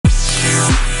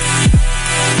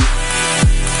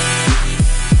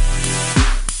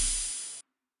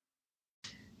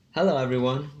Hello,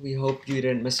 everyone. We hope you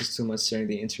didn't miss us too much during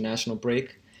the international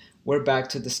break. We're back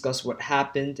to discuss what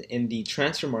happened in the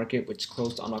transfer market, which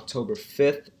closed on October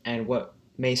 5th, and what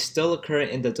may still occur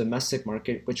in the domestic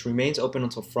market, which remains open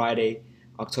until Friday,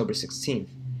 October 16th.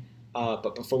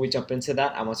 But before we jump into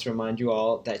that, I want to remind you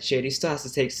all that Shady still has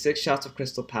to take 6 shots of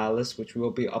Crystal Palace, which we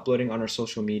will be uploading on our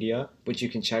social media, which you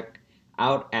can check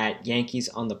out at Yankees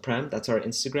on the Prem. That's our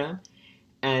Instagram.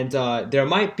 And there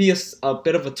might be a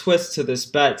bit of a twist to this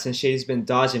bet since Shady's been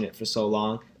dodging it for so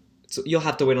long. So you'll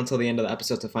have to wait until the end of the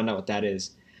episode to find out what that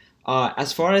is.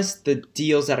 As far as the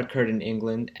deals that occurred in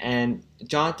England, and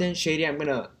Jonathan, Shady, I'm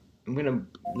gonna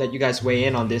let you guys weigh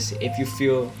in on this if you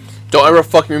feel. Don't ever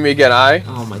fuck with me again,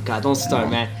 Oh my God! Don't start,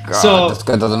 man. God, this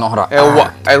guy doesn't know how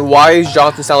to and why is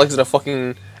Jonathan sound like he's in a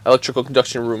fucking electrical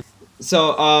conduction room?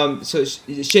 So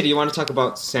Shady, you want to talk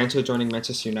about Sancho joining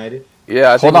Manchester United?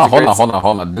 Yeah, I think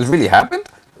Hold on. This really happened?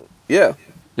 Yeah.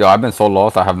 Yo, I've been so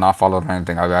lost. I have not followed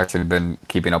anything. I've actually been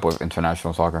keeping up with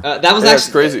international soccer. That was That's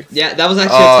actually crazy. Yeah, that was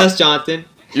actually a test, Jonathan.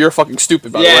 You're fucking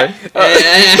stupid, by Yeah. the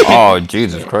way. Oh,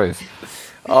 Jesus Christ.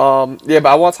 Yeah, but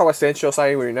I want to talk about Sancho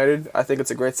signing with United. I think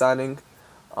it's a great signing.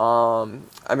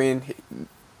 I mean,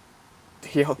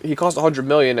 he cost 100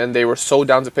 million, and they were so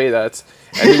down to pay that,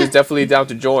 and he was definitely down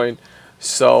to join.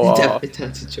 So, Definitely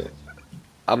down to join.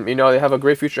 they have a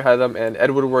great future ahead of them, and Ed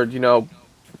Woodward,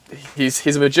 he's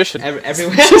a magician.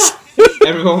 Everyone,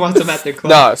 everyone wants him at their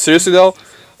club. Nah, seriously though,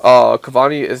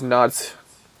 Cavani is not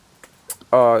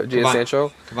Jadon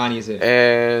Sancho. Cavani is it.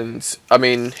 And I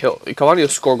mean, Cavani will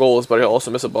score goals, but he'll also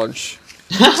miss a bunch.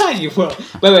 You will.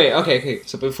 Wait. Okay.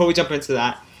 So before we jump into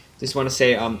that, just want to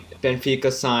say,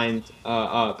 Benfica signed,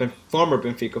 former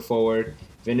Benfica forward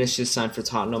Vinicius signed for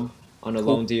Tottenham on a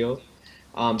loan deal.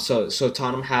 So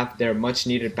Tottenham have their much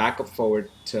needed backup forward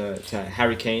to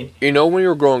Harry Kane. You know when you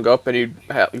were growing up and you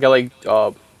got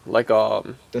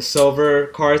the silver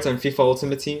cards on FIFA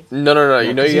Ultimate Team. No.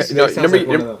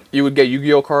 Yeah, You would get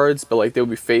Yu-Gi-Oh cards, but like they would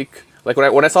be fake. Like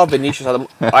when I saw Vinicius,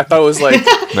 I thought it was like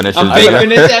Vinicius. I'm like,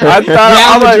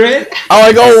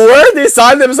 oh, where did they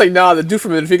sign them? It's like, nah, the dude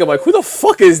from Benfica. I'm like, who the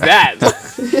fuck is that?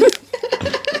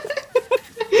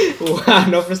 Wow,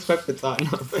 no respect for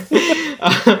Tottenham.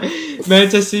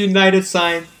 Manchester United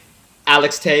signed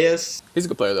Alex Tejas. He's a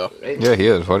good player though. Right? Yeah, he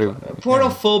is. What do you... Porto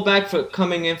fullback for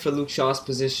coming in for Luke Shaw's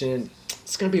position.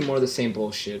 It's gonna be more of the same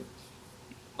bullshit.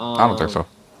 I don't think so.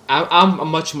 I'm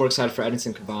much more excited for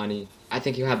Edinson Cavani. I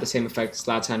think he'll have the same effect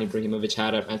Zlatan Ibrahimovic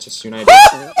had at Manchester United.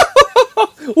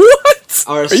 What?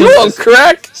 Are you on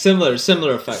crack? Similar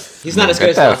effect. He's not as good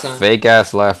as Get Zlatan. that fake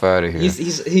ass laugh out of here.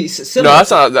 He's similar. No,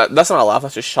 that's not a laugh.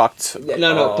 That's just shocked.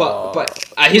 No, but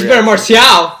he's better than Martial.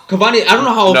 Cavani, I don't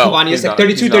know how old Cavani is. Like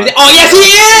 32, 30. Oh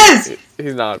yes, he is.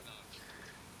 He's not.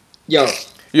 Yo,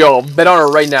 bet on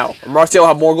it right now. Martial will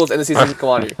have more goals in the season than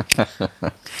Cavani.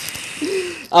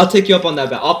 I'll take you up on that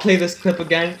bet. I'll play this clip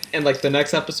again in like the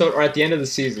next episode or at the end of the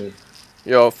season.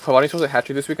 Yo, if Cavani throws a hat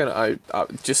trick this weekend, I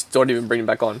just don't even bring him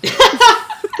back on.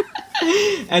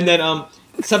 And then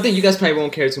something you guys probably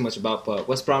won't care too much about, but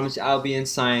West Bromwich Albion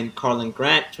signed Carlin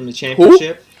Grant from the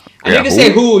Championship. I think you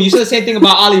say who. You said the same thing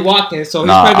about Ollie Watkins, so he's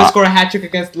probably gonna score a hat trick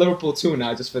against Liverpool too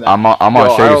now, just for that. I'm on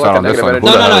Shady's side on this one.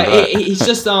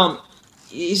 No.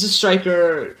 He's a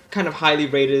striker, kind of highly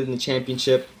rated in the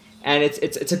Championship. And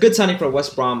it's a good signing for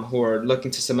West Brom, who are looking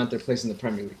to cement their place in the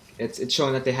Premier League. It's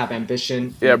showing that they have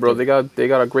ambition. Yeah, bro, they got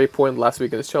a great point last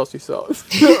week against Chelsea. So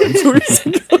 2 weeks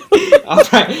ago.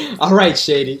 All right,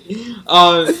 Shady.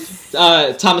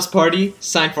 Thomas Partey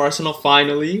signed for Arsenal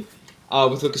finally,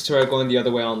 with Lucas Torreira going the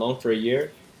other way on loan for a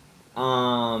year.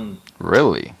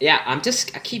 Really? Yeah, I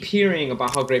keep hearing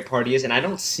about how great Partey is, and I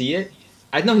don't see it.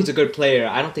 I know he's a good player.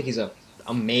 I don't think he's a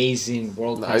amazing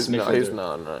world class midfielder.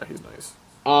 No, he's nice.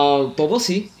 But we'll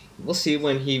see. We'll see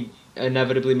when he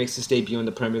inevitably makes his debut in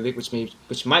the Premier League,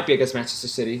 which might be against Manchester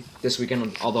City this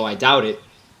weekend, although I doubt it.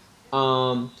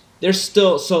 There's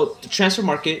still the transfer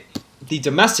market, the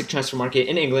domestic transfer market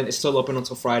in England is still open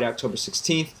until Friday, October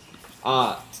 16th.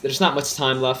 There's not much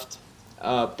time left,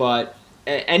 but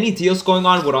any deals going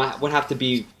on would have to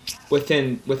be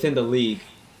within the league.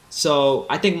 So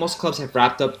I think most clubs have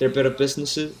wrapped up their bit of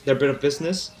business.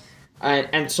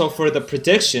 And so for the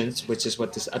predictions, which is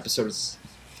what this episode is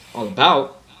all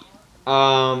about,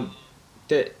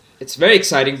 it's very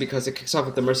exciting because it kicks off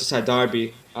with the Merseyside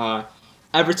derby.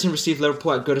 Everton received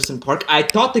Liverpool at Goodison Park. I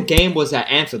thought the game was at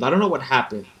Anfield. I don't know what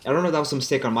happened. I don't know if that was a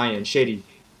mistake on my end. Shady,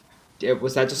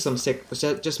 was that just some mistake? Was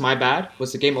that just my bad?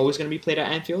 Was the game always going to be played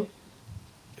at Anfield?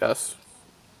 Yes.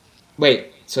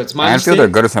 Wait, so it's my Anfield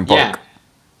mistake? or Goodison Park? Yeah.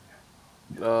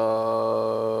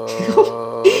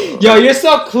 Yo, you're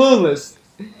so clueless.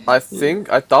 I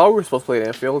thought we were supposed to play at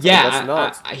Anfield. I guess Yeah,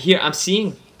 not. I'm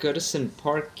seeing Goodison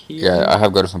Park Yeah, here. I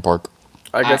have Goodison Park.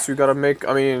 I I guess we gotta make.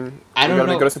 I mean, I we don't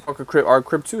gotta make know. Goodison Park our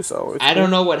crib too. So it's I don't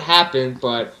cool. know what happened,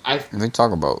 but What are you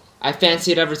talking about? I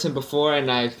fancied Everton before,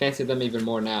 and I fancied them even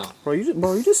more now. Bro,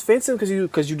 you just fancy him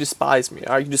because you despise me.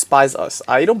 Alright, you despise us.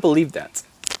 I don't believe that.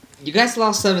 You guys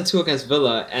lost 7-2 against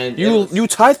Villa, and it You was, you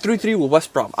tied 3-3 with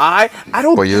West Brom. I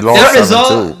don't. But you that lost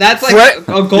result. 7-2. That's like Frank,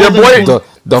 a your golden boy point.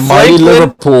 The mighty Franklin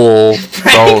Liverpool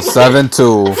go Franklin.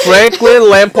 7-2. Franklin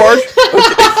Lampard.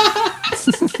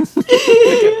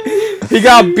 He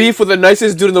got beef with the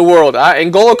nicest dude in the world.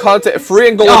 N'Golo Kante,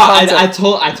 free N'Golo No, Kante. I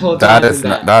told That Jonathan is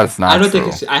not that. that's I not don't think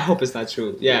true. it's. I hope it's not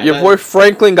true. Yeah, Your boy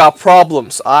Franklin got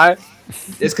problems.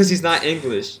 it's because he's not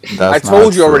English. I That's not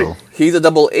told you already. true. He's a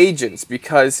double agent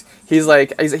because he's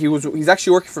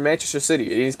actually working for Manchester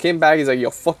City. And he came back. He's like, yo,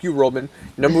 fuck you, Roman.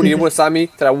 Remember when you didn't want to sign me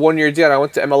to that 1 year deal? And I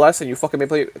went to MLS and you fucking made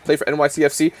me play for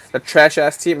NYCFC, that trash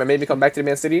ass team, and made me come back to the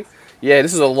Man City. Yeah,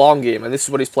 this is a long game, and this is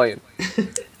what he's playing.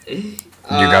 You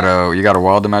got a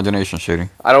wild imagination, Shady.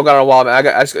 I don't got a wall, man.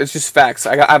 It's just facts.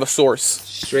 I have a source.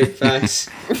 Straight facts.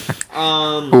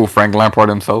 Who, Frank Lampard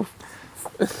himself?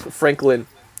 Franklin.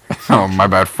 Oh, my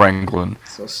bad, Franklin.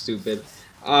 So stupid.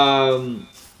 So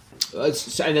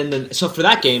for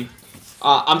that game,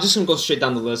 I'm just gonna go straight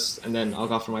down the list, and then I'll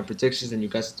go for my predictions, and you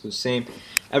guys do the same.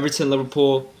 Everton,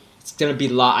 Liverpool. It's gonna be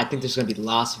I think there's gonna be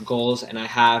lots of goals, and I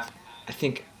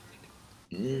think,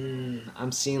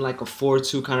 I'm seeing like a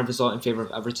 4-2 kind of result in favor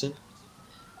of Everton.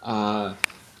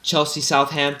 Chelsea,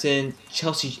 Southampton.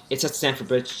 Chelsea, it's at Stamford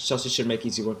Bridge. Chelsea should make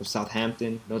easy work of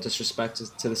Southampton. No disrespect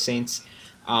to the Saints.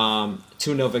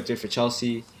 2-0 victory for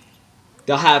Chelsea.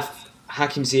 They'll have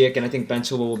Hakim Ziyech, and I think Ben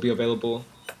Chilwell will be available.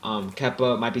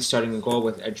 Kepa might be starting in goal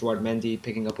with Edouard Mendy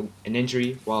picking up an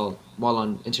injury while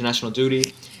on international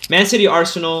duty. Man City,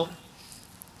 Arsenal.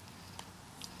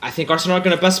 I think Arsenal are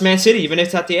going to bust Man City, even if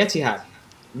it's at the Etihad.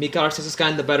 Mikel Arteta's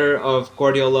gotten the better of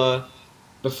Guardiola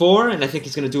before, and I think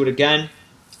he's going to do it again.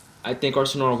 I think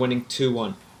Arsenal are winning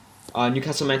 2-1.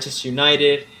 Newcastle, Manchester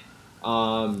United.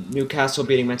 Newcastle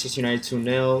beating Manchester United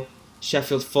 2-0.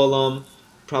 Sheffield, Fulham.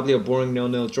 Probably a boring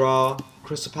 0-0 draw.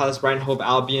 Crystal Palace, Brighton, Hove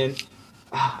Albion.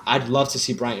 I'd love to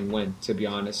see Brighton win, to be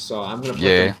honest. So I'm going to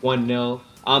put them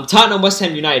 1-0. Tottenham, West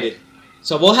Ham United.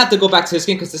 So we'll have to go back to this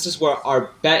game because this is where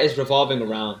our bet is revolving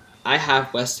around. I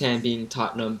have West Ham beating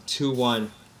Tottenham 2-1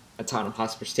 at Tottenham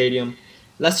Hotspur Stadium.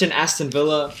 Leicester and Aston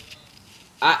Villa.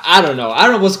 I don't know. I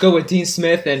don't know what's good with Dean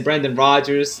Smith and Brendan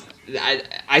Rodgers.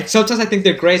 I sometimes I think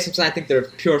they're great. Sometimes I think they're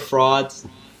pure frauds.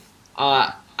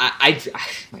 My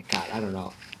God, I don't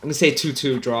know. I'm gonna say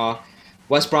 2-2 draw.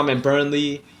 West Brom and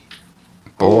Burnley.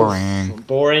 Boring.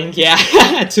 Boring, yeah.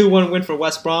 2-1 win for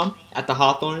West Brom at the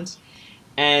Hawthorns.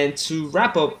 And to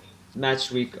wrap up match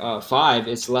week 5,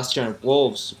 it's Leicester and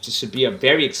Wolves, which should be a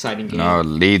very exciting game. No,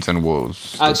 Leeds and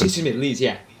Wolves. Excuse me, Leeds,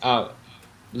 yeah.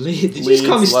 Did you Leeds, just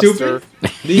call me Leicester. stupid?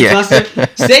 Leeds, Yeah. Leicester?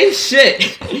 Same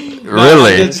shit. No,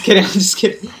 Really? I'm just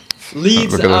kidding.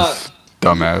 Leeds, Look at this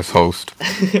dumbass host.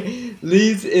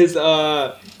 Leeds is,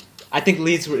 I think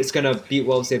Leeds is going to beat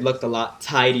Wolves. They looked a lot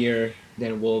tidier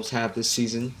than Wolves have this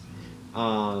season.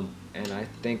 And I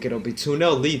think it'll be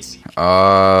 2-0 Leeds.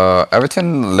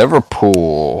 Everton,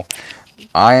 Liverpool.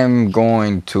 I am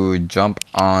going to jump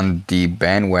on the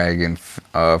bandwagon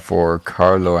for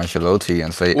Carlo Ancelotti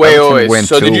and say Everton win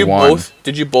So 2-1.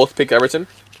 did you both pick Everton?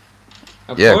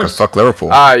 Of Yeah, course. because fuck Liverpool.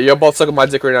 You're both sucking my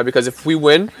dick right now because if we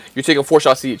win, you're taking 4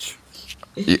 shots each.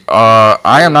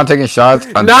 I am not taking shots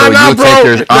until Nah, you bro.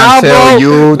 take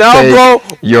your Nah, bro.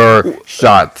 your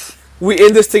shots. We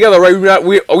in this together, right?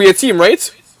 We a team,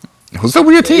 right? Who said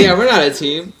we a team? Yeah, we're not a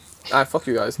team. Fuck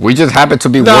you guys. We just happen to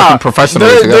be working professionally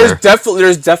together.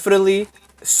 There's definitely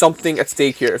something at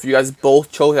stake here. If you guys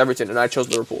both chose Everton and I chose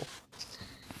Liverpool.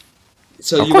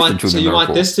 So Of you course I'm want choosing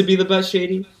Liverpool. this to be the bet,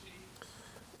 Shady?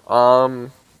 Or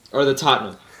the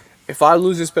Tottenham? If I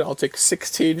lose this bet, I'll take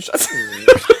 16 shots.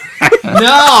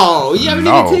 No, you haven't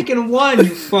No. even taken one,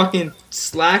 you fucking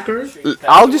slacker.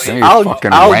 I'll just Hey, you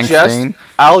fucking wank stain.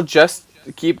 I'll just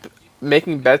keep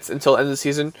making bets until the end of the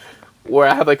season, where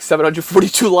I have like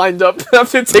 742 lined up. I'm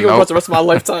gonna take them Nope. for the rest of my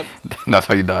lifetime. That's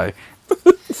how you die.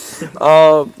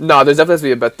 No, there's definitely has to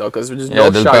be a bet though, because there's Yeah, no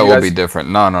this shot. bet You will guys, be different.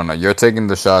 No. You're taking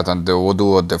the shot, and we'll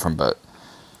do a different bet.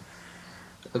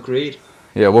 Agreed.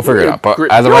 Yeah, we'll figure it out. But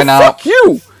Great. as of Yo, right now, fuck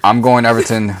you. I'm going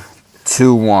Everton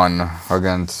 2-1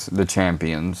 against the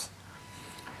champions.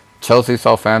 Chelsea,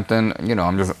 Southampton. You know,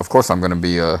 of course, I'm gonna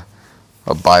be a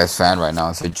biased fan right now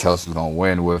and say Chelsea's gonna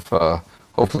win with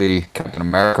hopefully Captain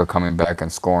America coming back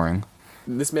and scoring.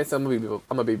 this man said I'm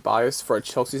gonna be biased for a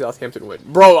Chelsea Southampton win,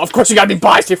 bro. Of course you gotta be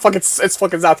biased. It's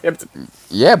fucking Southampton,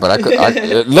 Yeah, but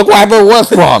look what happened with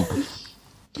West Brom.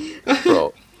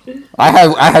 bro.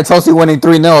 I had Chelsea winning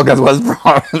 3-0 against West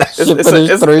Brom. That shit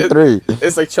finished 3-3.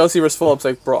 It's like Chelsea versus Fulham. It's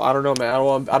like, bro, I don't know, man. I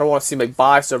don't want to seem like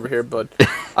biased over here, but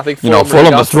I think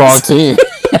Fulham a strong team.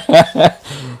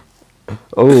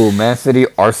 Oh, Man City,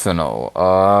 Arsenal.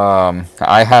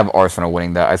 I have Arsenal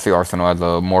winning that. I see Arsenal as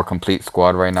a more complete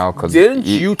squad right now. Didn't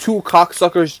you two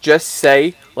cocksuckers just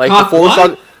say like before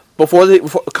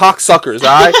cocksuckers,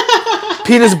 all right?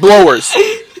 Penis blowers,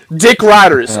 dick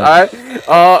riders, all right?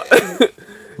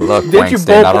 Look,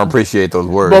 Wankstein, I don't appreciate those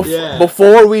words.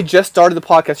 Before we just started the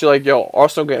podcast, you're like, yo,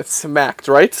 Arsenal gets smacked,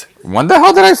 right? When the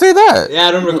hell did I say that? Yeah,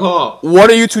 I don't recall.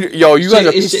 What are you two? Yo, you guys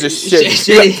are pieces of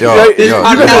shit. Yo, are you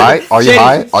high? Are you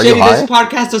high? Are you high? This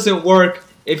podcast doesn't work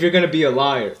if you're gonna be a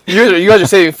liar. You guys are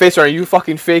saving face right now. You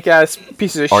fucking fake ass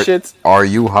pieces of shit. Are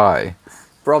you high?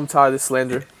 Bro, I'm tired of this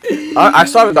slander. I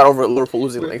still haven't got over Liverpool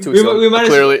losing like 2 we might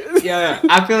clearly. Yeah,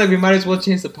 I feel like we might as well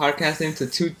change the podcast name to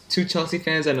two Chelsea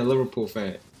fans and a Liverpool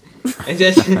fan. And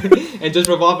just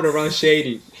revolve it around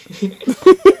Shady.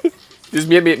 Just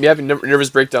me having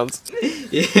nervous breakdowns.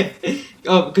 Yeah.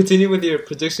 Oh, continue with your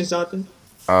predictions, Jonathan.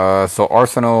 So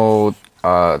Arsenal,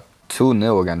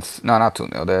 2-0 against. No, not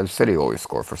 2-0. The City always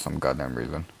score for some goddamn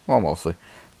reason. Well, mostly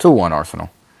 2-1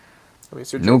 Arsenal.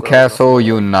 Newcastle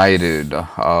United,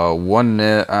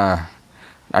 1-0.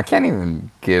 I can't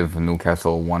even give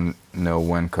Newcastle a 1-0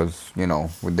 win because,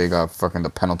 they got fucking the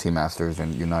penalty masters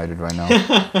in United right now.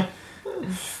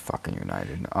 Fucking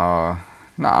United. I'm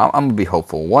going to be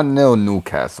hopeful. 1-0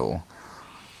 Newcastle.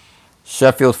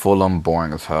 Sheffield Fulham,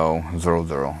 boring as hell.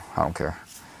 0-0. I don't care.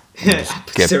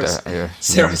 Skip that. Yeah.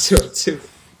 0-2.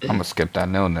 I'm going to skip that.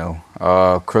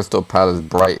 0-0. Crystal Palace,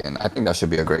 Brighton. I think that should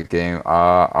be a great game.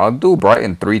 I'll do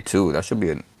Brighton 3-2. That should be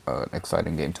an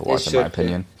exciting game to watch, in my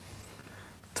opinion.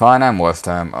 Tottenham, West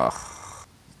Ham.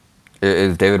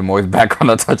 Is David Moyes back on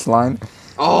the touchline?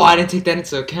 Oh, I didn't take that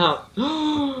into account.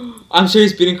 I'm sure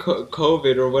he's beating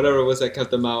COVID or whatever it was that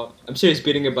kept him out. I'm sure he's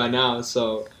beating it by now,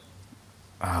 so...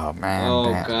 Oh, man. Oh,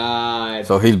 damn. God.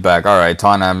 So he's back. All right,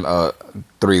 Tottenham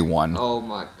 3-1. Oh,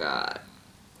 my God.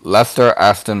 Leicester,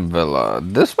 Aston Villa.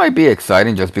 This might be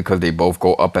exciting just because they both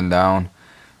go up and down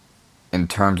in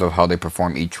terms of how they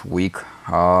perform each week.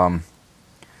 And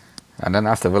then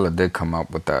Aston Villa did come up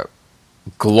with that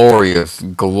glorious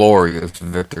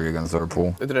victory against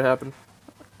Liverpool. It didn't happen.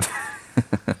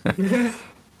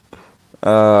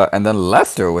 And then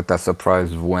Leicester with that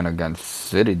surprise win against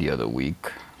City the other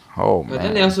week. Oh, man. But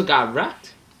then they also got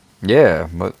wrecked. Yeah,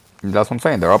 but that's what I'm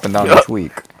saying. They're up and down each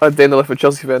week. Day in the life of a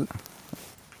Chelsea fan.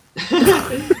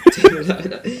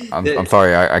 I'm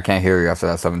sorry, I can't hear you after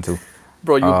that 7-2.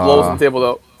 Bro, you blows on the table,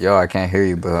 though. Yo, I can't hear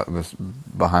you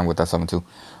behind with that 7-2.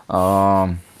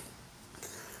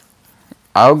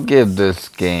 I'll give this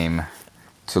game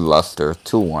to Leicester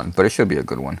 2-1, but it should be a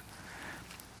good one.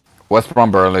 West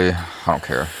Brom Burnley, I don't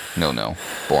care. 0-0.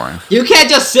 Boring. You can't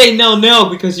just say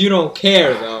 0-0 because you don't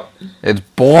care, though. It's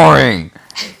boring.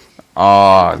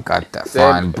 Oh, got that.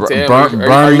 Fine.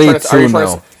 Burnley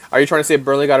 2-0. Are you trying to say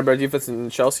Burnley got a better defense than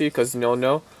Chelsea? Because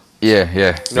no.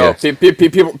 Yeah. No, yeah.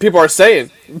 people are saying.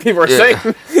 Saying.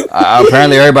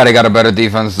 Apparently, everybody got a better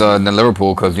defense than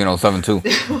Liverpool because 7-2.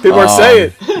 People are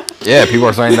saying. Yeah, people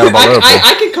are saying that about Liverpool.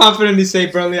 I can confidently say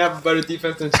Burnley have a better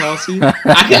defense than Chelsea. I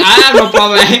have no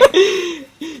problem.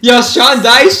 Yo, Sean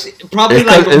Dyche probably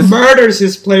murders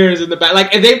his players in the back.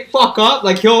 Like if they fuck up,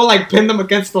 like he'll pin them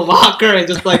against the locker and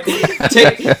just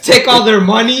take all their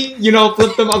money.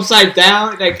 Flip them upside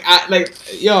down.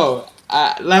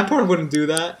 Lampard wouldn't do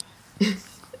that.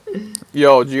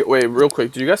 Yo, wait, real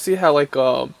quick. Did you guys see how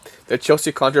the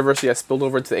Chelsea controversy has spilled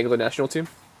over into the England national team?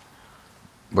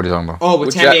 What are you talking about? Oh,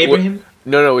 with Tammy Abraham?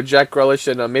 No, with Jack Grealish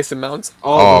and Mason Mount.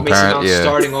 Oh, Mason Mount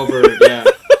starting over, yeah.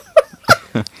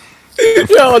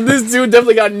 Yo, this dude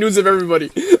definitely got news of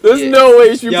everybody. There's no way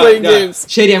he should be playing games.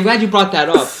 Shady, I'm glad you brought that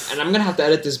up, and I'm gonna have to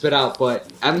edit this bit out, but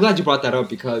I'm glad you brought that up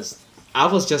because I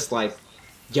was just like,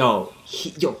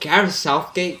 Gareth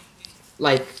Southgate,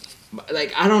 I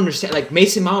don't understand.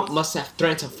 Mason Mount must have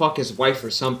threatened to fuck his wife or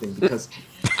something because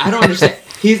I don't understand.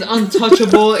 He's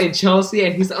untouchable in Chelsea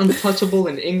and he's untouchable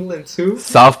in England too.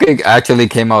 Southgate actually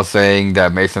came out saying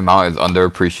that Mason Mount is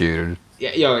underappreciated.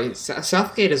 Yeah,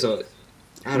 Southgate is a...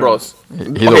 Bros.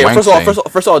 Okay,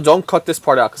 first of all, don't cut this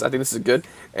part out because I think this is good.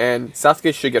 And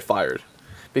Southgate should get fired.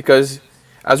 Because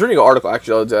I was reading an article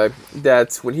actually the other day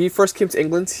that when he first came to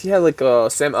England, he had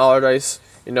Sam Allardyce,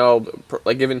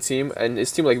 given team, and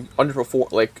his team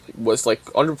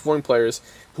underperforming players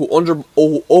who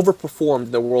overperformed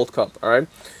in the World Cup. All right.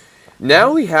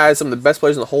 Now he has some of the best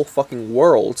players in the whole fucking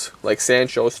world, like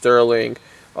Sancho, Sterling,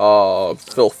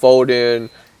 Phil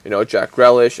Foden, Jack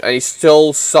Grealish, and he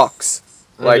still sucks.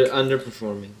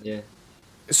 Underperforming, yeah.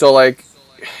 So like,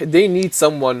 they need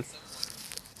someone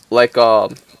like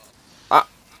the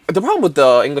problem with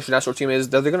the English national team is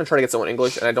that they're gonna try to get someone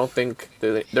English, and I don't think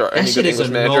there are any good English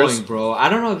managers. Bro. I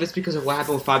don't know if it's because of what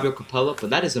happened with Fabio Capello, but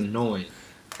that is annoying.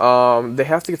 They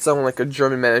have to get someone like a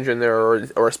German manager in there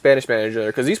or a Spanish manager in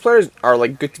there, because these players are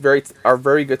like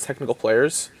very good technical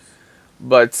players,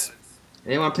 but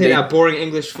they want to play that boring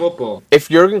English football. If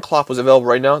Jurgen Klopp was available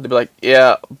right now, they'd be like,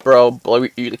 "Yeah, bro,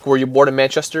 were you born in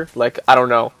Manchester? Like, I don't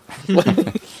know."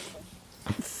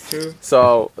 True.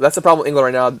 So that's the problem with England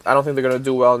right now. I don't think they're gonna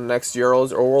do well in the next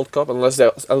Euros or World Cup unless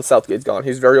Southgate's gone.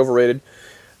 He's very overrated.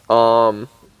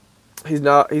 He's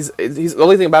not. He's the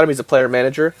only thing about him. He's a player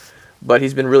manager, but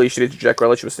he's been really shitty to Jack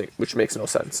Grealish, which makes no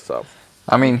sense. So.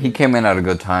 I mean, he came in at a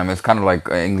good time. It's kind of like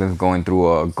England's going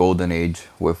through a golden age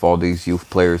with all these youth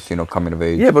players, coming of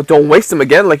age. Yeah, but don't waste them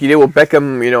again like you did with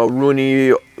Beckham,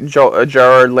 Rooney,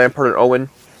 Gerrard, Lampard, and Owen.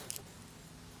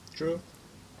 True.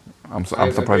 I'm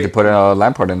surprised you put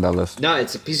Lampard in that list. No,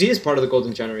 he is part of the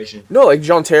golden generation. No, like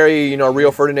John Terry,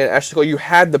 Rio Ferdinand, Ashley Cole. You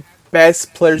had the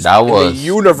best players in the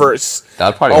universe.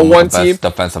 That probably on one team. Best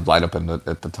defensive lineup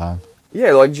at the time.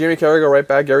 Yeah, like Jamie Carragher right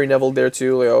back, Gary Neville there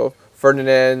too, Leo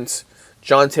Ferdinand,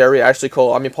 John Terry, Ashley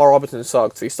Cole. I mean, Paul Robinson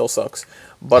sucks. He still sucks.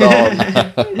 But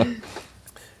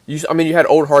you had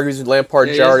Owen Hargreaves, Lampard,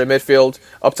 Gerrard in midfield.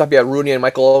 Up top, you had Rooney and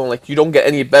Michael Owen. Like, you don't get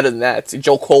any better than that.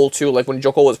 Joe Cole too. Like when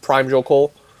Joe Cole was prime Joe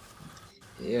Cole.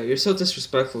 Yeah, you're so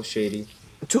disrespectful, Shady.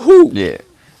 To who? Yeah.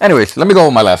 Anyways, let me go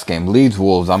with my last game. Leeds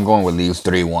Wolves. I'm going with Leeds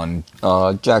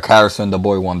 3-1. Jack Harrison, the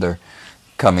boy wonder,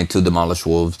 coming to demolish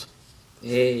Wolves.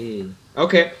 Hey.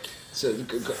 Okay. So,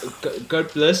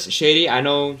 God bless, Shady. I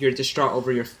know you're distraught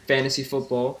over your fantasy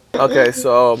football. Okay,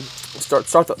 so start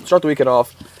the weekend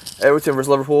off. Everton versus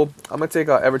Liverpool. I'm gonna take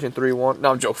Everton 3-1. No,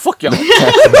 I'm joking. Fuck y'all.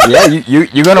 Yeah,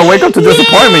 you're gonna wake up to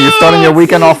disappointment. You're starting your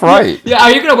weekend off right. Yeah,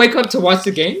 are you gonna wake up to watch the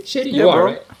game, Shady? You are,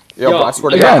 right? Yeah, bro, I swear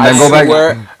to God. And then go back.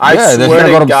 They're gonna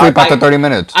go to sleep after 30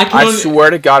 minutes. I swear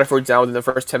to God, if we're down within the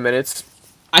first 10 minutes,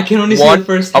 I can only see the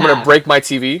first half. I'm gonna break my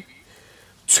TV.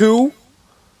 2,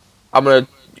 I'm gonna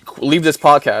leave this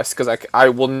podcast because I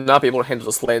will not be able to handle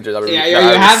the slander. You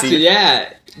have to.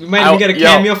 Yeah, we might even get a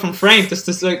cameo from Frank just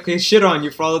to shit on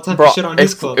you for all the time to shit on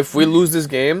his club. If we lose this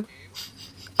game,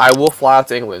 I will fly out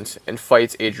to England and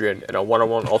fight Adrian in a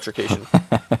one-on-one altercation.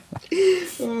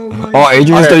 Adrian's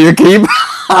still your keep?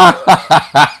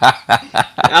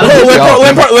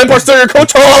 Lampard's still your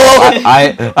coach.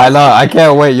 I love. I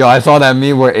can't wait, yo. I saw that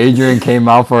meme where Adrian came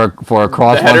out for a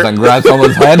crossbones and grabbed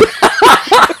someone's head.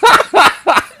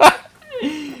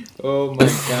 Oh my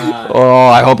God. Oh,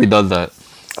 I hope he does that.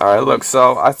 All right, look.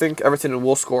 So I think Everton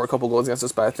will score a couple goals against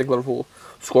us, but I think Liverpool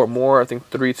score more. I think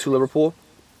 3-2 Liverpool.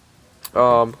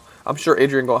 I'm sure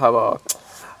Adrian gonna have a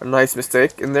nice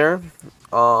mistake in there.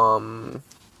 Yeah,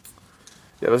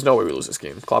 there's no way we lose this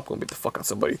game. Klopp gonna beat the fuck out of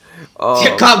somebody.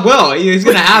 Yeah, Klopp will. He's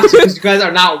gonna have to because you guys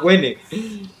are not winning.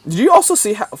 Did you also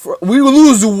see how we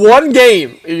lose one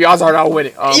game? You guys are not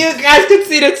winning. You guys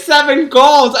conceded 7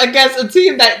 goals against a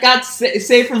team that got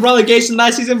saved from relegation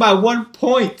last season by 1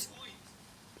 point.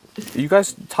 You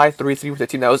guys tied 3-3 with a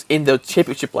team that was in the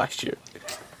championship last year.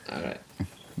 All right.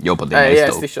 Yo, but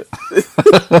they should.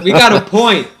 We got a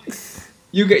point.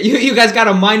 You guys got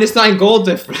a -9 goal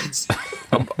difference.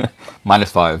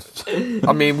 -5.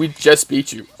 I mean, we just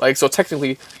beat you. Like, so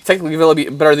technically, Villa be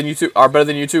better than you two. Are better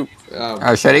than you two.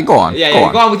 Shady, go on.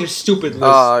 Go on with your stupid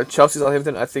list. Chelsea,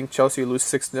 Southampton. I think Chelsea lose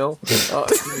 6-0.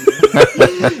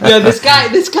 Yo, this guy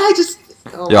just.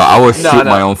 Yo, I would shoot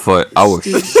my own foot. I would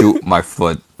shoot my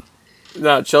foot.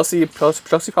 No, Chelsea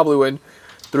probably win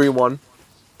 3-1.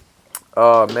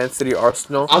 Man City,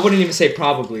 Arsenal. I wouldn't even say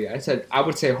probably. I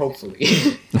would say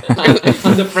hopefully.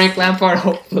 On the Frank Lampard,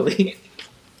 hopefully.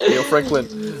 Yo, Franklin.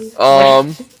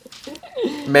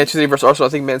 Man City versus Arsenal. I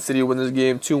think Man City win this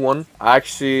game 2-1.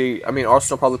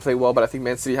 Arsenal probably play well, but I think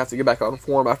Man City have to get back on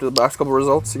form after the last couple of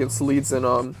results against Leeds and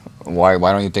Why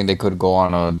don't you think they could go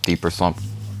on a deeper slump?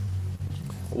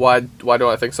 Why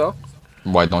don't I think so?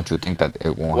 Why don't you think that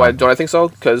it won't? Why don't I think so?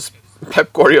 Because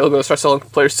Pep Guardiola gonna start selling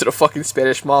players to the fucking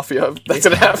Spanish mafia. That's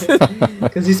gonna happen.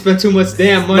 Because he spent too much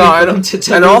damn money for them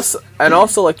to and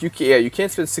also like you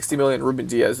can't spend 60 million on Ruben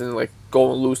Diaz and like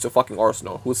go and lose to fucking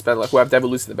Arsenal, who have David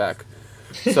Luiz in the back.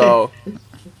 So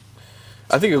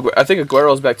I think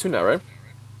Aguero's back too now, right?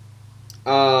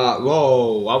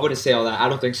 Whoa, I wouldn't say all that. I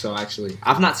don't think so, actually.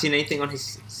 I've not seen anything on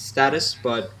his status,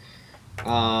 but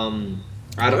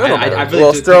I don't. It don't I matter. really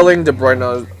Well, do Sterling, De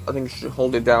Bruyne, I think should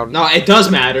hold it down. No, it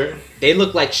does matter. They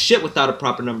look like shit without a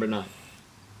proper number 9.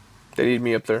 They need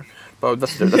me up there, but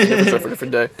that's a different story for a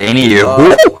different day. They need you.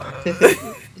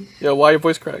 Yo, why your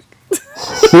voice crack?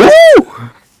 Yeah,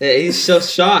 he's so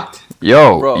shocked.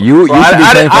 Yo, Bro, you should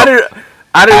be playing for.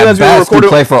 I didn't realize we were recording.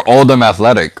 Play for Oldham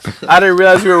Athletic. I didn't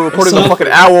realize we were recording the fucking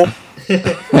owl.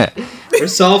 Or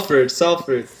Salford.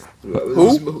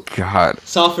 Who? God.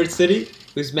 Salford City,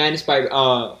 who's managed by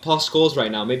Paul Scholes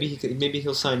right now. Maybe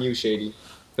he'll sign you, Shady.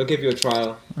 He'll give you a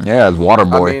trial. Yeah, it's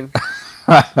Waterboy.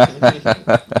 I mean,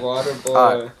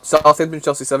 Waterboy. Southampton,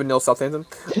 Chelsea 7-0 Southampton.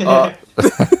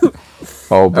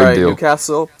 Oh, big deal.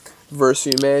 Newcastle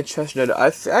versus Manchester United.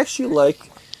 I actually like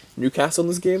Newcastle in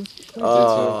this game.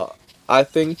 I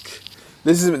think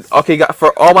this is okay.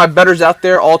 For all my bettors out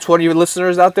there, all 20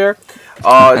 listeners out there,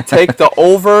 take the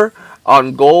over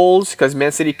on goals because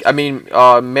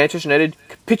Manchester United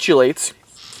capitulates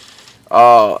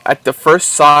at the first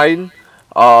sign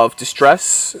of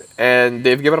distress, and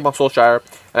they've given up on Solskjaer,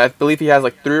 and I believe he has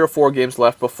like 3 or 4 games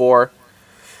left before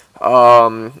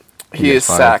he is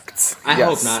sacked. I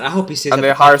hope not. I hope he stays and at they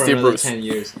the hire club for Steve another Bruce 10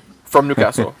 years. from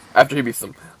Newcastle after he beats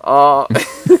them.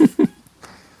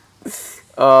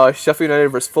 Sheffield United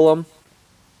versus Fulham.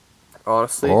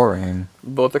 Honestly, Boring.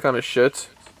 both are kind of shit.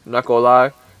 I'm not gonna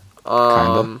lie.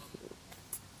 Kinda.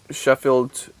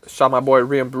 Sheffield shot my boy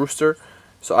Ryan Brewster,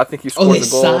 so I think he scores they a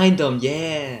goal. signed him.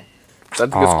 Yeah. I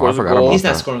think he scores a goal. He's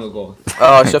not scoring a goal.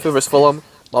 Sheffield versus Fulham.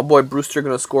 My boy Brewster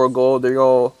gonna score a goal. They're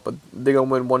gonna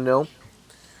win 1-0.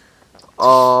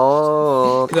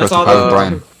 Crystal Palace,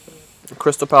 Brighton.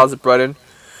 Crystal Palace at Brighton.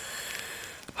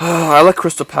 I like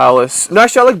Crystal Palace. No,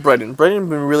 actually, I like Brighton. Brighton have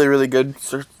been really, really good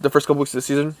the first couple weeks of the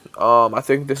season. I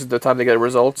think this is the time to get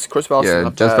results. Crystal Palace. Yeah, is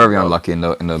not just bad, very unlucky in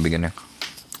the beginning.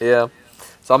 Yeah,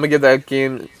 so I'm gonna give that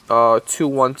game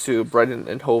 2-1 to Brighton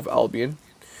and Hove Albion.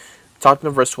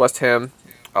 Tottenham versus West Ham.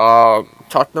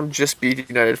 Tottenham just beat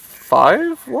United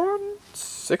 5-1,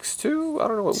 6-2. I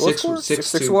don't know what was score.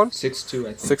 6-1. 6-2.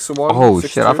 I think. 6-1. Oh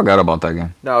shit! I forgot about that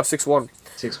game. No, 6-1.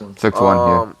 6-1.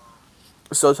 6-1. Yeah.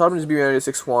 So Tottenham just beat United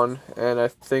 6-1, and I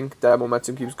think that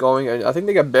momentum keeps going. And I think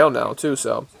they got Bale now too.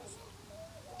 So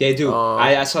They do.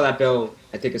 I saw that Bale.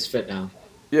 I think is fit now.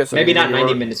 yeah, so Maybe not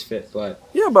 90 minutes fit, but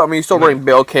yeah, but I mean, he's still running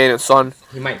Bale, Kane, and Son.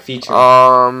 he might feature.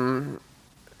 So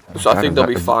I think they'll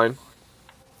be fine.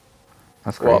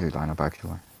 That's crazy lineup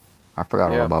actually. I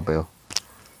forgot all about Bale.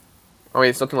 I mean,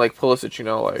 it's nothing like Pulisic,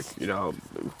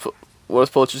 what has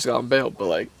Pulisic got on Bale, but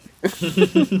like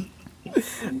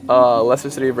Leicester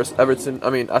City versus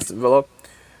Aston Villa.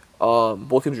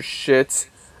 Both teams are shit.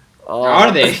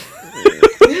 Are they?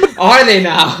 Are they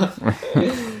now?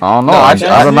 I don't know.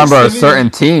 I remember a certain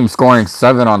team scoring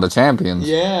 7 on the champions.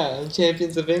 Yeah,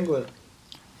 champions of England.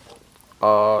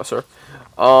 Sir.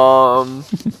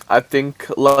 I think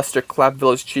Leicester clapped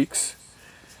Villa's cheeks.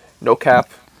 No cap.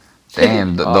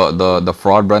 Damn, the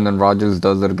fraud Brendan Rodgers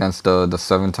does it against the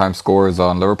 7-time scorers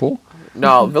on Liverpool.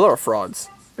 No, Villa are frauds.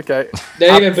 Okay.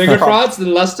 They're even bigger frauds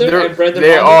than Leicester and Brendan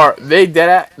They Rodgers? are. They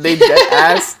dead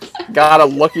ass got a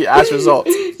lucky ass result.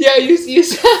 Yeah, you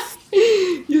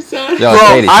sound. Yo, Bro,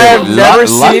 Shady, I have never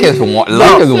seen.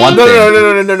 luck is one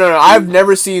thing. No. I've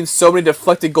never seen so many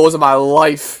deflected goals in my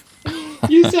life.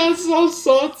 You sound so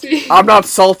salty. I'm not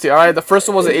salty, alright? The first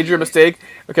one was an Adrian mistake,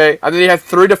 okay? And then he had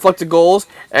 3 deflected goals,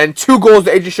 and 2 goals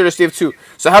that Adrian should have saved 2.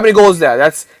 So how many goals is that?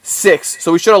 That's 6.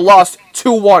 So we should have lost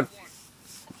 2-1.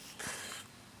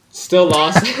 Still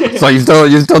lost. So you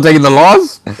still taking the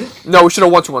loss? No, we should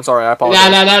have won 2-1, sorry, I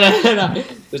apologize. No.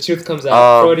 The truth comes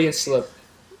out. Freudian slip.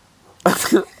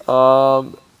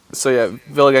 So yeah,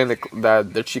 Villa getting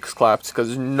their cheeks clapped,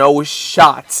 because no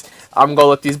shot I'm gonna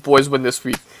let these boys win this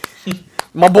week.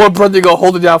 My boy Brendan go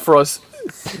hold it down for us.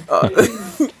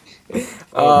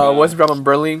 West Brom and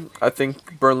Burnley. I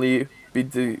think Burnley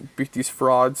beat these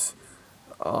frauds.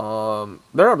 They're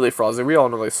not really frauds. We all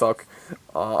know they suck.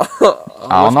 I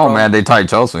don't know, man. They tied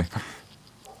Chelsea.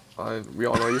 We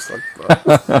all know you suck.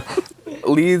 But.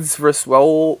 Leeds versus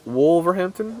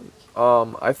Wolverhampton.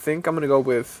 I think I'm gonna go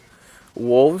with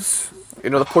Wolves.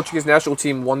 The Portuguese national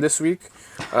team won this week.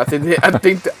 I think they. I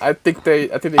think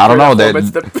they. I don't know.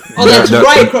 That's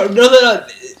right. No.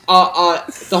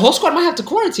 The whole squad might have to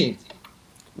quarantine.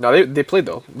 No, they played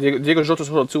though. Diego Jota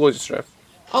scored 2 goals yesterday.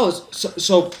 Oh,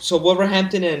 so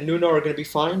Wolverhampton and Nuno are going to be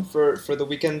fine for the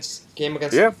weekend's game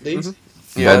against Leeds?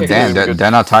 Mm-hmm. Yeah,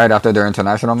 they're not tired after their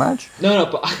international match? No,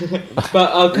 but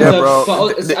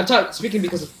I'm speaking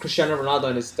because of Cristiano Ronaldo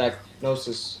and his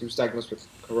diagnosis. He was diagnosed with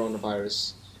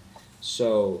coronavirus.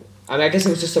 So, I guess it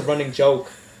was just a running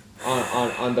joke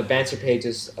on the banter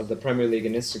pages of the Premier League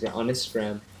and on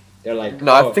Instagram They're like,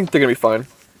 No, I think they're gonna be fine.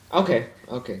 Okay,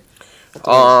 okay. Wait,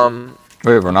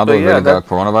 Ronaldo really got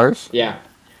coronavirus? Yeah.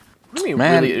 I mean,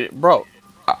 Man, really, bro.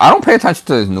 I don't pay attention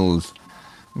to his news,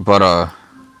 but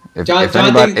if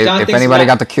anybody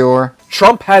got the cure,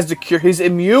 Trump has the cure. He's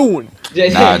immune.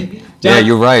 nah, yeah,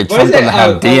 you're right. Trump doesn't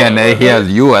have DNA. He has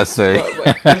USA.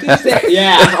 What did he say?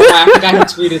 Yeah, I forgot he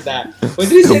tweeted that. What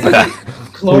did he say?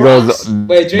 Clorox?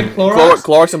 Wait, drink Clorox?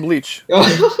 Clorox and bleach.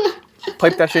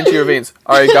 Pipe that shit into your veins.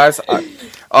 All right, guys. So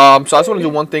I just want to do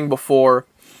one thing before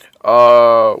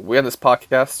we end this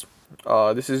podcast.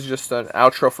 This is just an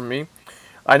outro from me.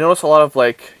 I noticed a lot of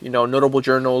notable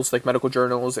journals, like medical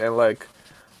journals, and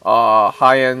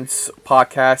high-end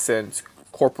podcasts and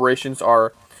corporations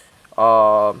are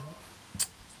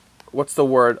what's the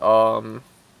word?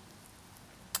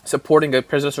 Supporting the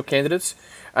presidential candidates,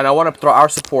 and I want to throw our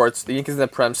supports, the Yankees and the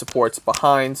Prem supports,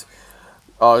 behind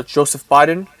Joseph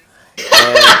Biden.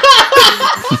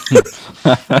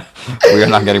 We are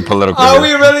not getting political. Are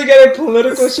we really getting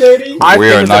political, Shady?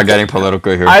 We are not getting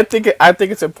political here. I think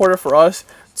it's important for us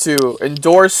to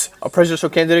endorse a presidential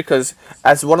candidate because,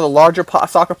 as one of the larger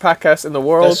soccer podcasts in the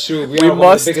world, that's true. We are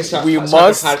one of the biggest soccer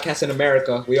podcasts in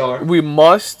America. We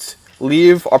must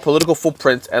leave our political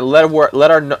footprint and let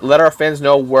our fans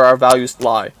know where our values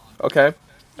lie. Okay.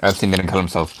 Epstein didn't kill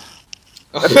himself.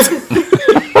 Oh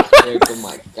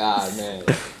my God, man.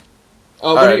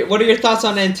 What are your thoughts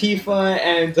on Antifa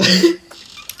and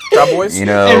Cowboys? You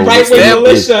know, and right-wing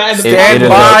militia and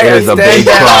it is a big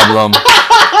problem.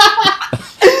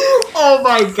 Oh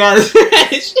my God.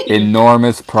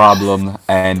 Enormous problem,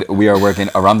 and we are working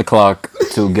around the clock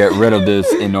to get rid of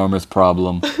this enormous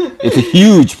problem. It's a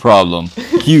huge problem.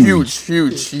 Huge.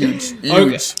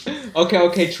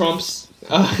 Okay, Trump's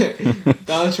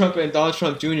Donald Trump and Donald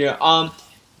Trump Jr.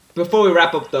 Before we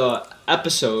wrap up the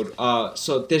episode,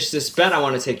 so there's this bet I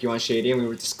want to take you on, Shady, and we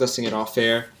were discussing it off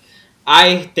air.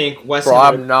 I think West Ham... Bro,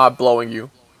 I'm not blowing you.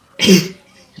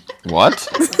 What?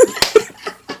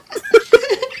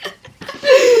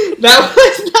 That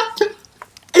was not the...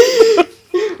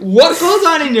 What goes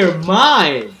on in your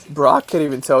mind? Bro, I can't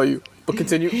even tell you. But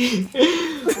continue.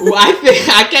 Well, I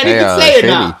can't even say it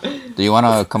now. Do you want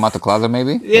to come out the closet,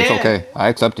 maybe? Yeah. It's okay. I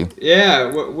accept you.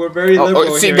 Yeah, we're very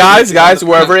liberal see, here. guys,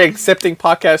 we're a very accepting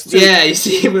podcast, too. Yeah, you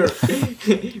see, we're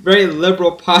very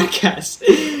liberal podcast.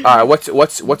 All right,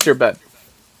 what's your bet?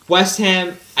 West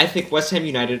Ham, I think West Ham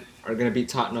United are going to beat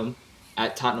Tottenham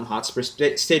at Tottenham Hotspur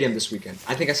Stadium this weekend.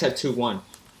 I think I said 2-1.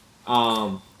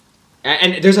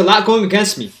 And there's a lot going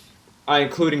against me,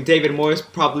 including David Moyes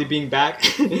probably being back.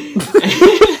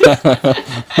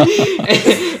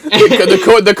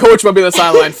 the coach might be on the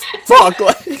sideline. Fuck.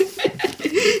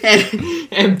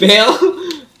 and Bale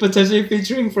potentially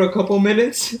featuring for a couple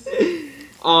minutes.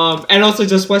 And also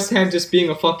just West Ham just being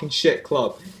a fucking shit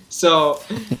club. So,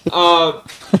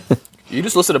 you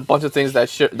just listed a bunch of things that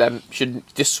should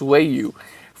dissuade you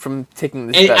from taking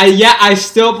this bet. I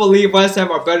still believe West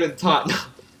Ham are better than Tottenham.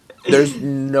 There's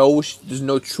no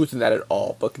truth in that at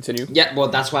all. But continue. Yeah, well,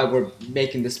 that's why we're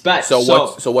making this bet. So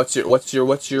what's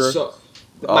your? So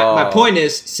my point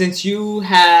is, since you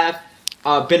have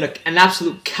been an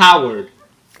absolute coward,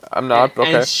 I'm not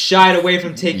and shied away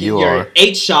from taking your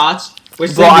 8 shots. Bro,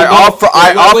 I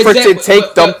offered to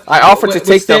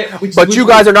take them. But you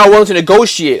guys are not willing to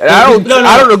negotiate. And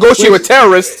I don't negotiate with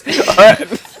terrorists.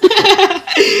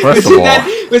 First of all,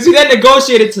 but you then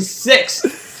negotiated to 6,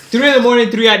 3 in the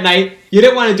morning, 3 at night. You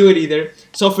didn't want to do it either.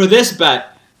 So for this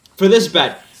bet,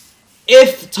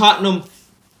 if Tottenham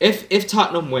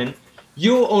win,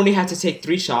 you only have to take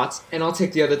 3 shots, and I'll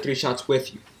take the other 3 shots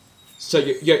with you. So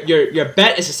your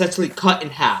bet is essentially cut in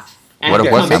half. And what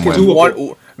if West Ham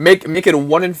win? Make it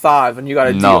 1-5, and you got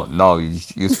a deal. No,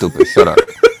 you stupid. Shut up.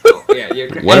 Yeah, you're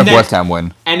what if West Ham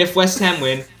win? And if West Ham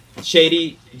win,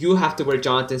 Shady, you have to wear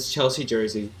Jonathan's Chelsea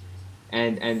jersey,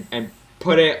 and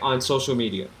put it on social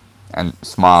media. And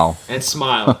smile.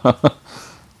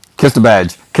 Kiss the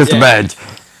badge. The badge.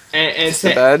 And say,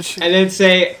 the badge.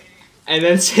 And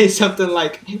then say something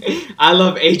like, "I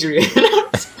love Adrian."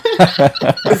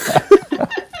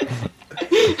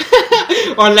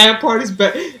 Or Lampard is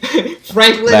better.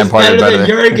 Franklin is better than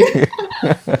Jurgen.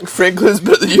 Franklin's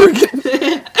better than Jurgen.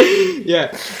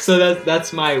 Yeah. So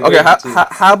that's my. Okay.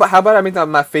 How about I make that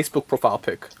my Facebook profile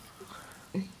pic?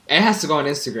 It has to go on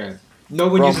Instagram. No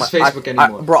one uses Facebook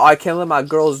anymore. Bro, I can't let my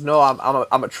girls know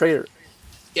I'm a traitor.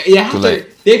 Yeah,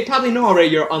 they probably know already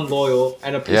you're unloyal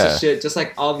and a piece of shit, just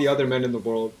like all the other men in the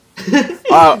world.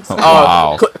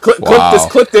 Wow.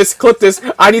 Clip this.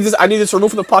 I need this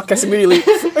removed from the podcast immediately.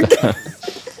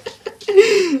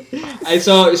 And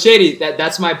so Shady,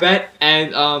 that's my bet,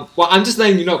 and well, I'm just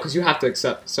letting you know because you have to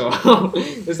accept. So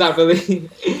it's not really.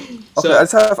 Okay,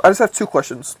 So I just have two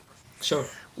questions. sure.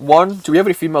 One, do we have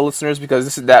any female listeners? Because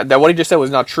this is that what he just said was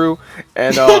not true,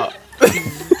 and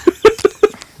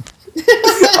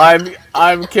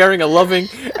I'm carrying a loving,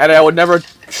 and I would never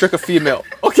trick a female.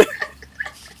 Okay.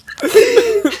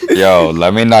 Yo,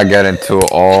 let me not get into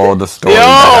all the stories that Yo,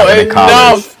 happened in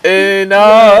college.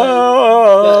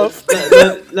 enough.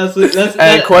 Let's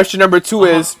And question number two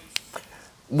is,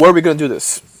 where are we gonna do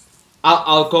this?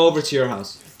 I'll go over to your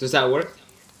house. Does that work?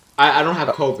 I don't have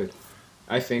COVID.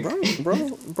 I think.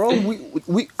 Bro,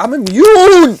 I'm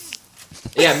immune.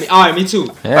 Yeah. All right. Me too.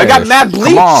 Yeah, I got mad bleach.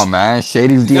 Come on, man.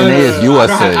 Shady's DNA is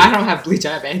USA. I don't have bleach.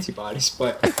 I have antibodies.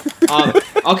 But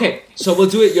okay. So we'll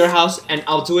do it at your house, and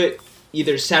I'll do it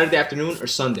either Saturday afternoon or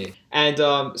Sunday. And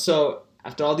so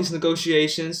after all these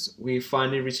negotiations, we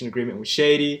finally reached an agreement with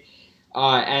Shady.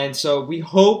 And so we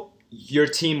hope your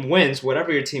team wins,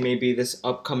 whatever your team may be, this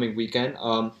upcoming weekend.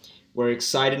 We're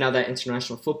excited now that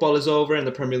international football is over and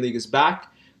the Premier League is back.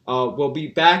 We'll be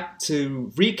back to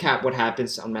recap what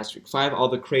happens on Matchweek 5, all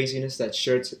the craziness that's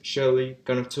surely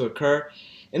going to occur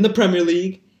in the Premier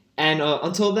League. And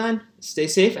until then, stay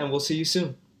safe and we'll see you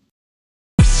soon.